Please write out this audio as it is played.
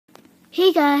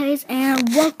Hey guys, and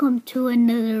welcome to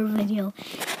another video.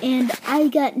 And I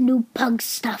got new pug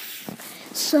stuff.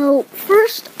 So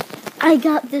first, I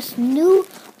got this new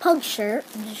pug shirt.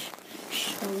 I'll just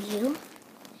show you.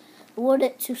 Wore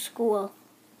it to school.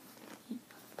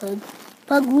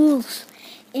 Pug rules.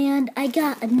 And I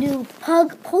got a new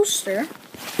pug poster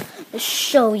to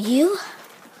show you.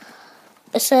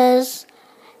 It says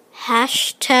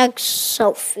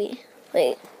 #selfie.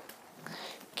 Wait,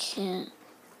 can't.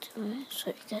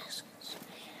 Sorry guys.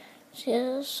 See,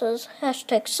 it says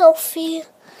 #selfie,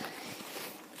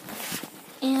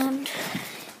 and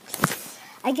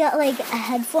I got like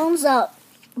headphones out.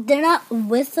 They're not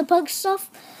with the pug stuff.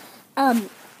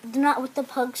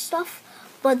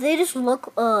 But they just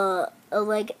look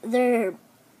like they're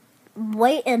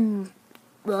white and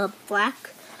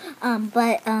black.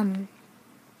 But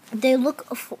they look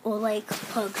like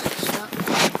pug stuff.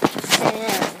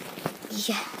 And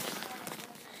yeah.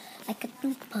 I got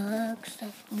new pug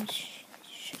stuff.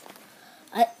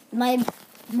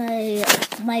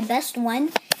 My best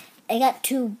one. I got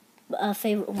two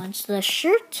favorite ones: the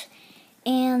shirt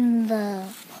and the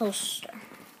poster.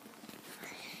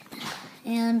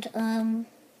 And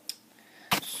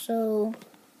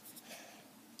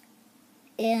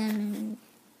and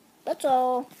that's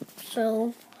all.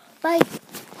 So bye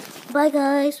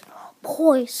guys.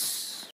 Peace.